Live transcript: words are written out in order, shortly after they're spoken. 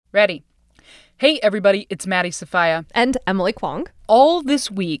Ready. Hey, everybody, it's Maddie Sofia. And Emily Kwong. All this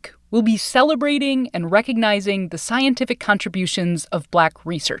week, we'll be celebrating and recognizing the scientific contributions of Black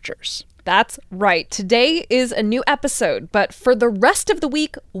researchers. That's right. Today is a new episode, but for the rest of the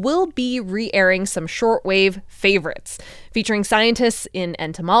week, we'll be re-airing some shortwave favorites, featuring scientists in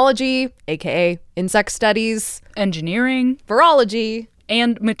entomology, aka insect studies, engineering, virology,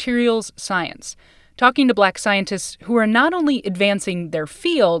 and materials science, talking to Black scientists who are not only advancing their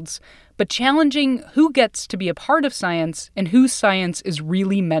fields, but challenging who gets to be a part of science and who science is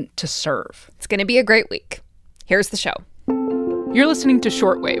really meant to serve. It's going to be a great week. Here's the show. You're listening to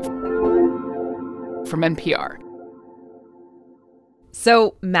Shortwave from NPR.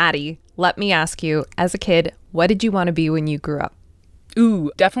 So, Maddie, let me ask you, as a kid, what did you want to be when you grew up?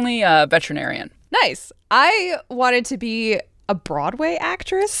 Ooh, definitely a veterinarian. Nice. I wanted to be a Broadway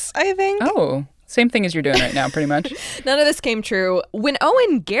actress, I think. Oh, same thing as you're doing right now, pretty much. None of this came true. When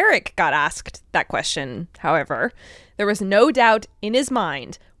Owen Garrick got asked that question, however, there was no doubt in his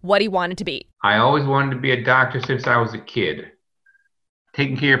mind what he wanted to be. I always wanted to be a doctor since I was a kid.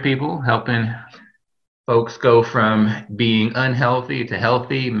 Taking care of people, helping folks go from being unhealthy to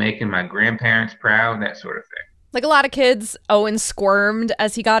healthy, making my grandparents proud, that sort of thing. Like a lot of kids, Owen squirmed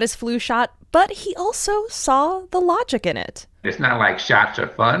as he got his flu shot, but he also saw the logic in it. It's not like shots are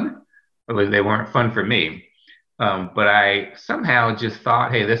fun. They weren't fun for me. But I somehow just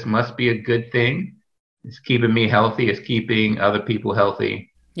thought, hey, this must be a good thing. It's keeping me healthy. It's keeping other people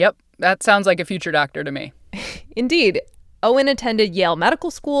healthy. Yep, that sounds like a future doctor to me. Indeed. Owen attended Yale Medical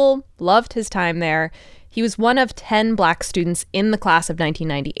School, loved his time there. He was one of 10 Black students in the class of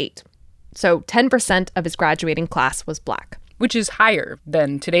 1998. So 10% of his graduating class was Black. Which is higher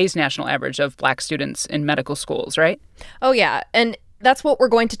than today's national average of Black students in medical schools, right? Oh, yeah. And that's what we're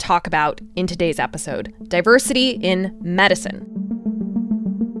going to talk about in today's episode, diversity in medicine.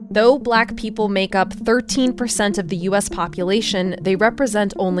 Though Black people make up 13% of the U.S. population, they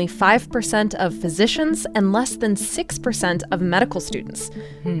represent only 5% of physicians and less than 6% of medical students.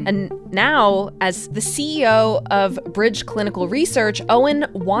 And now, as the CEO of Bridge Clinical Research, Owen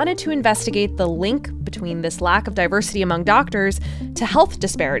wanted to investigate the link between this lack of diversity among doctors to health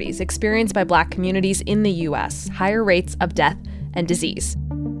disparities experienced by Black communities in the U.S., higher rates of death and disease.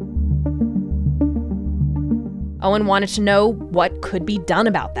 Owen wanted to know what could be done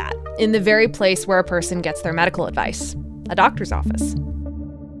about that in the very place where a person gets their medical advice, a doctor's office.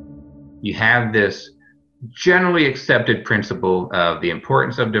 You have this generally accepted principle of the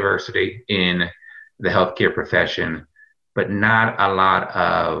importance of diversity in the healthcare profession, but not a lot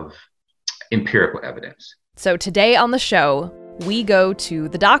of empirical evidence. So today on the show, we go to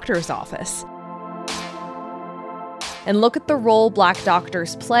the doctor's office and look at the role Black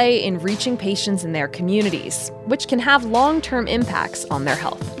doctors play in reaching patients in their communities, which can have long-term impacts on their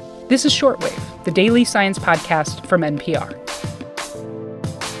health. This is Shortwave, the daily science podcast from NPR.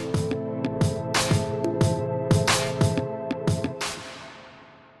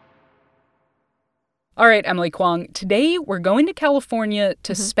 All right, Emily Kwong, today we're going to California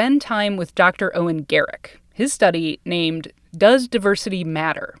to spend time with Dr. Owen Garrick. His study, named Does Diversity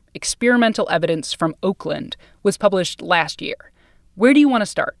Matter? Experimental Evidence from Oakland, was published last year. Where do you want to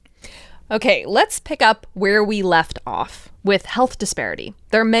start? Okay, let's pick up where we left off with health disparity.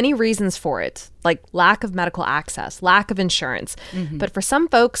 There are many reasons for it, like lack of medical access, lack of insurance. But for some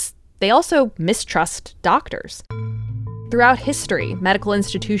folks, they also mistrust doctors. Throughout history, medical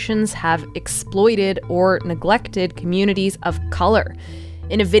institutions have exploited or neglected communities of color.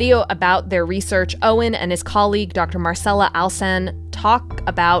 In a video about their research, Owen and his colleague, Dr. Marcella Alsan, talk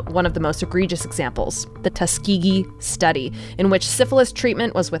about one of the most egregious examples, the Tuskegee study, in which syphilis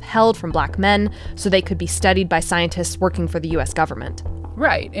treatment was withheld from Black men so they could be studied by scientists working for the U.S. government.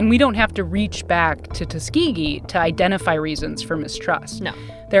 Right, and we don't have to reach back to Tuskegee to identify reasons for mistrust. No.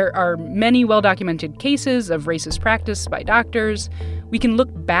 There are many well-documented cases of racist practice by doctors. We can look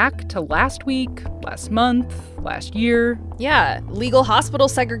back to last week, last month, last year. Yeah, legal hospital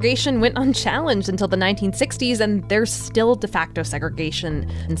segregation went unchallenged until the 1960s, and there's still de facto segregation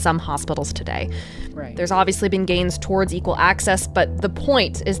in some hospitals today. Right. There's obviously been gains towards equal access, but the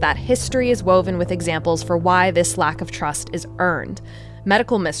point is that history is woven with examples for why this lack of trust is earned.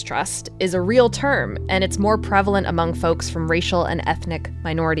 Medical mistrust is a real term, and it's more prevalent among folks from racial and ethnic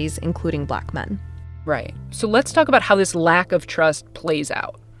minorities, including Black men. Right. So let's talk about how this lack of trust plays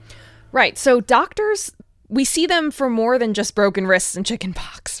out. Right. So doctors, we see them for more than just broken wrists and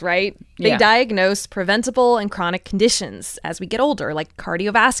chickenpox, right? They diagnose preventable and chronic conditions as we get older, like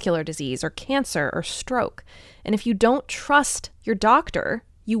cardiovascular disease or cancer or stroke. And if you don't trust your doctor,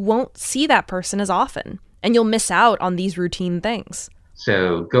 you won't see that person as often, and you'll miss out on these routine things.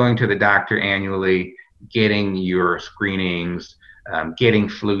 So going to the doctor annually, getting your screenings, getting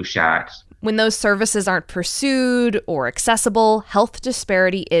flu shots. When those services aren't pursued or accessible, health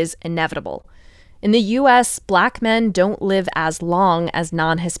disparity is inevitable. In the U.S., Black men don't live as long as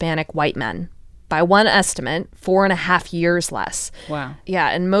non-Hispanic white men. By one estimate, 4.5 years less. Wow. Yeah,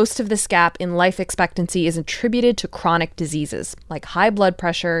 and most of this gap in life expectancy is attributed to chronic diseases like high blood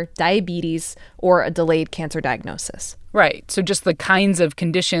pressure, diabetes, or a delayed cancer diagnosis. Right. So just the kinds of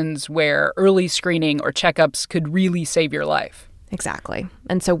conditions where early screening or checkups could really save your life. Exactly.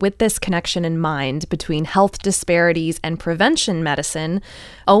 And so with this connection in mind between health disparities and prevention medicine,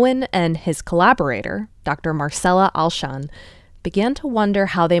 Owen and his collaborator, Dr. Marcella Alshan, began to wonder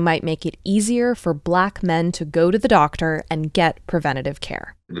how they might make it easier for Black men to go to the doctor and get preventative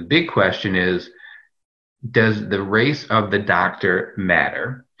care. The big question is, does the race of the doctor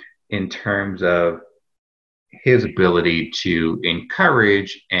matter in terms of his ability to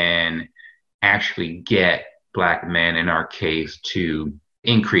encourage and actually get Black men, in our case, to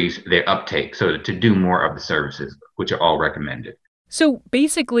increase their uptake, so to do more of the services, which are all recommended? So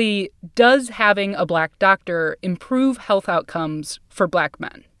basically, does having a Black doctor improve health outcomes for Black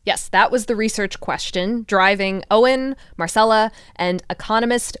men? Yes, that was the research question driving Owen, Marcella, and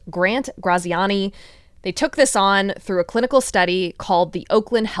economist Grant Graziani. They took this on through a clinical study called the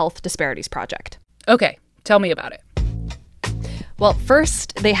Oakland Health Disparities Project. Okay, tell me about it. Well,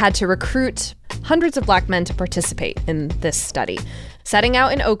 first, they had to recruit hundreds of Black men to participate in this study. Setting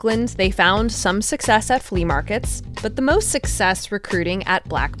out in Oakland, they found some success at flea markets, but the most success recruiting at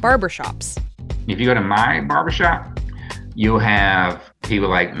Black barbershops. If you go to my barbershop, you'll have people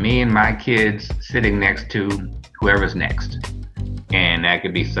like me and my kids sitting next to whoever's next. And that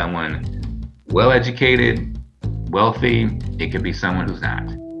could be someone well-educated, wealthy. It could be someone who's not.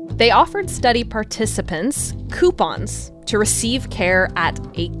 They offered study participants coupons to receive care at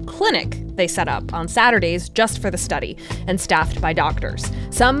a clinic they set up on Saturdays just for the study and staffed by doctors.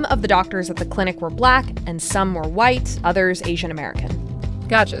 Some of the doctors at the clinic were Black and some were white, others Asian American.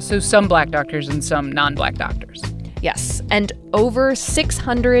 Gotcha. So some Black doctors and some non-Black doctors. Yes, and over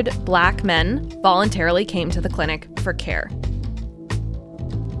 600 Black men voluntarily came to the clinic for care.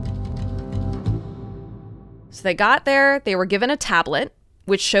 So they got there, they were given a tablet,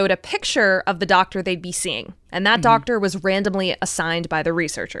 which showed a picture of the doctor they'd be seeing. And that doctor was randomly assigned by the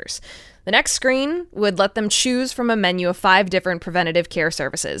researchers. The next screen would let them choose from a menu of 5 different preventative care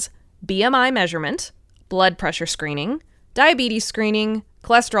services: BMI measurement, blood pressure screening, diabetes screening,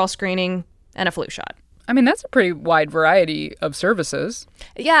 cholesterol screening, and a flu shot. I mean, that's a pretty wide variety of services.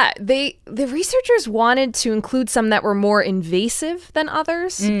 Yeah, the researchers wanted to include some that were more invasive than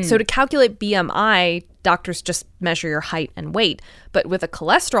others. So to calculate BMI, doctors just measure your height and weight. But with a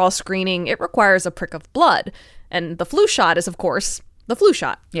cholesterol screening, it requires a prick of blood. And the flu shot is, of course, the flu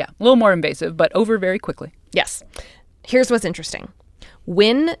shot. Yeah, a little more invasive, but over very quickly. Yes. Here's what's interesting.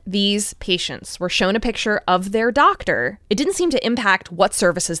 When these patients were shown a picture of their doctor, it didn't seem to impact what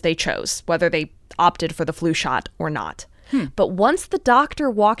services they chose, whether they opted for the flu shot or not. But once the doctor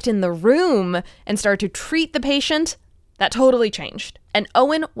walked in the room and started to treat the patient, that totally changed. And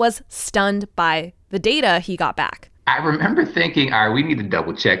Owen was stunned by the data he got back. I remember thinking, all right, we need to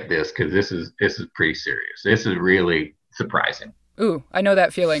double check this because this is pretty serious. This is really surprising. Ooh, I know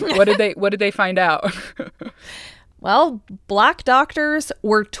that feeling. What did they find out? Well, Black doctors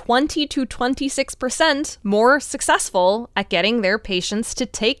were 20 to 26% more successful at getting their patients to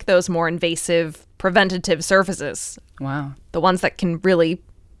take those more invasive preventative services. Wow. The ones that can really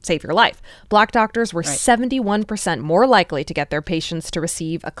save your life. Black doctors were 71% more likely to get their patients to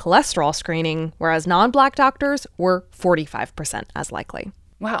receive a cholesterol screening, whereas non-Black doctors were 45% as likely.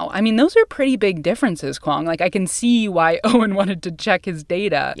 Wow. I mean, those are pretty big differences, Kwong. Like, I can see why Owen wanted to check his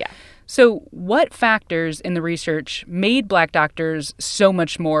data. Yeah. So what factors in the research made Black doctors so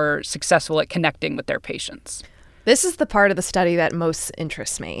much more successful at connecting with their patients? This is the part of the study that most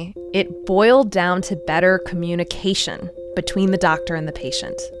interests me. It boiled down to better communication between the doctor and the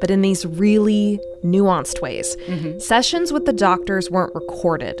patient, but in these really nuanced ways. Sessions with the doctors weren't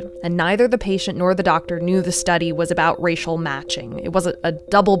recorded, and neither the patient nor the doctor knew the study was about racial matching. It was a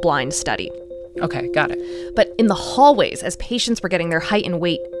double-blind study. Okay, got it. But in the hallways, as patients were getting their height and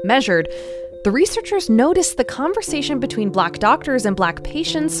weight measured, the researchers noticed the conversation between Black doctors and Black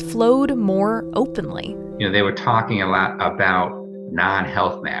patients flowed more openly. You know, they were talking a lot about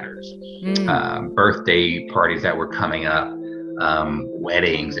non-health matters, birthday parties that were coming up,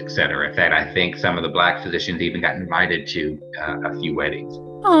 weddings, etc. In fact, I think some of the Black physicians even got invited to a few weddings.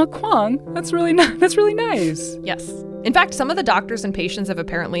 Oh, Kwong, that's really nice. Yes. In fact, some of the doctors and patients have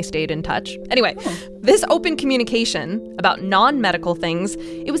apparently stayed in touch. Anyway, this open communication about non-medical things,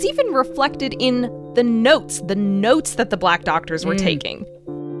 it was even reflected in the notes that the Black doctors were taking.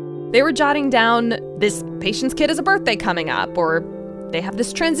 They were jotting down, this patient's kid has a birthday coming up, or they have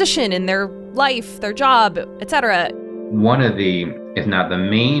this transition in their life, their job, etc. One of the, if not the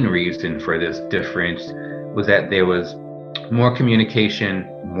main reason for this difference was that there was more communication,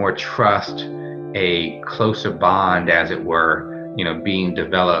 more trust, a closer bond, as it were, being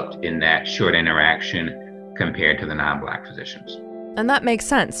developed in that short interaction compared to the non-Black physicians. And that makes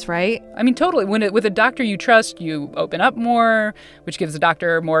sense, right? I mean, totally. With a doctor you trust, you open up more, which gives the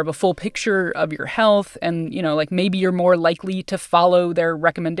doctor more of a full picture of your health. And, maybe you're more likely to follow their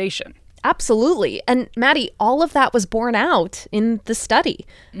recommendation. Absolutely. And Maddie, all of that was borne out in the study.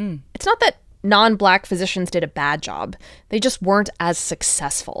 It's not that non-Black physicians did a bad job. They just weren't as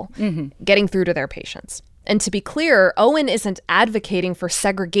successful getting through to their patients. And to be clear, Owen isn't advocating for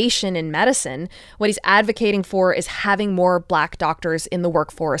segregation in medicine. What he's advocating for is having more Black doctors in the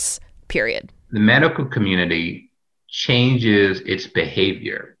workforce, period. The medical community changes its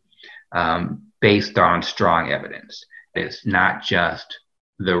behavior based on strong evidence. It's not just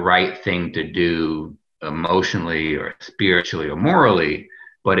the right thing to do emotionally or spiritually or morally,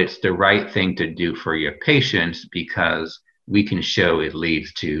 but it's the right thing to do for your patients because we can show it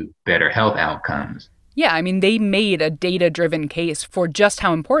leads to better health outcomes. Yeah, I mean, they made a data-driven case for just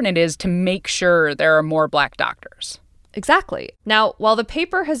how important it is to make sure there are more Black doctors. Exactly. Now, while the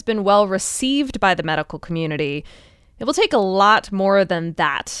paper has been well received by the medical community, it will take a lot more than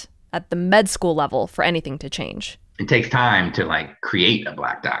that at the med school level for anything to change. It takes time to create a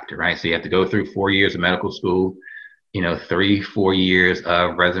Black doctor, right? So you have to go through 4 years of medical school, 3-4 years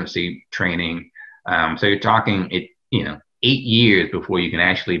of residency training. So you're talking 8 years before you can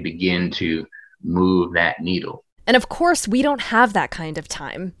actually begin to move that needle. And of course, we don't have that kind of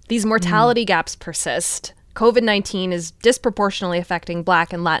time. These mortality gaps persist. COVID-19 is disproportionately affecting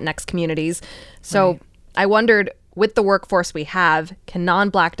Black and Latinx communities. So I wondered, with the workforce we have, can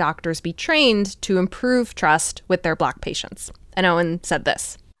non-Black doctors be trained to improve trust with their Black patients? And Owen said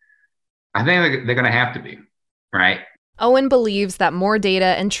this. I think they're going to have to be, right? Owen believes that more data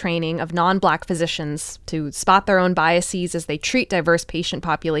and training of non-Black physicians to spot their own biases as they treat diverse patient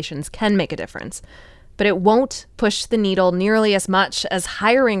populations can make a difference. But it won't push the needle nearly as much as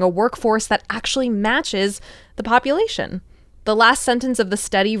hiring a workforce that actually matches the population. The last sentence of the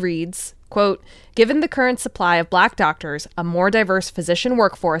study reads, quote, "Given the current supply of Black doctors, a more diverse physician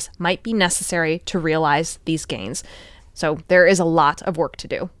workforce might be necessary to realize these gains." So there is a lot of work to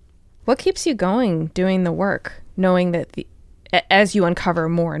do. What keeps you going doing the work, knowing that as you uncover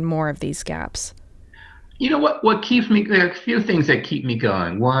more and more of these gaps? What keeps me, there are a few things that keep me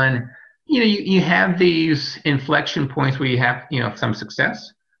going. One, you have these inflection points where you have, some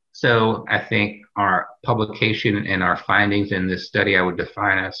success. So I think our publication and our findings in this study, I would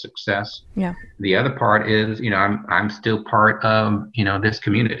define as success. Yeah. The other part is, I'm still part of, this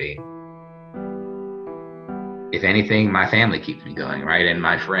community. If anything, my family keeps me going, right? And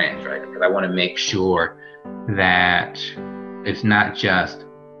my friends, right? Because I want to make sure that it's not just,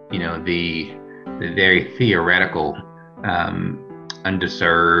 the very theoretical,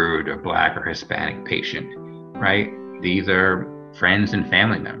 underserved or Black or Hispanic patient, right? These are friends and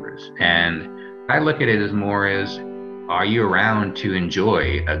family members. And I look at it as more as, are you around to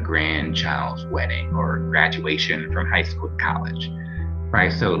enjoy a grandchild's wedding or graduation from high school and college,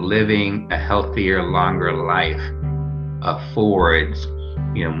 right? So living a healthier, longer life affords,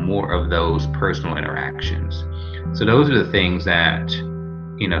 more of those personal interactions. So those are the things that,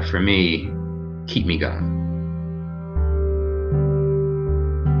 for me, keep me going.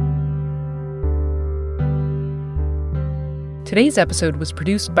 Today's episode was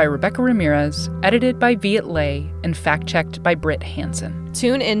produced by Rebecca Ramirez, edited by Viet Le, and fact-checked by Britt Hansen.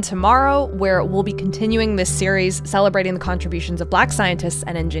 Tune in tomorrow, where we'll be continuing this series celebrating the contributions of Black scientists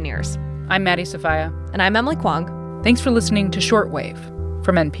and engineers. I'm Maddie Sofia. And I'm Emily Kwong. Thanks for listening to Shortwave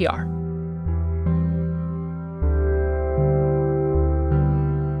from NPR.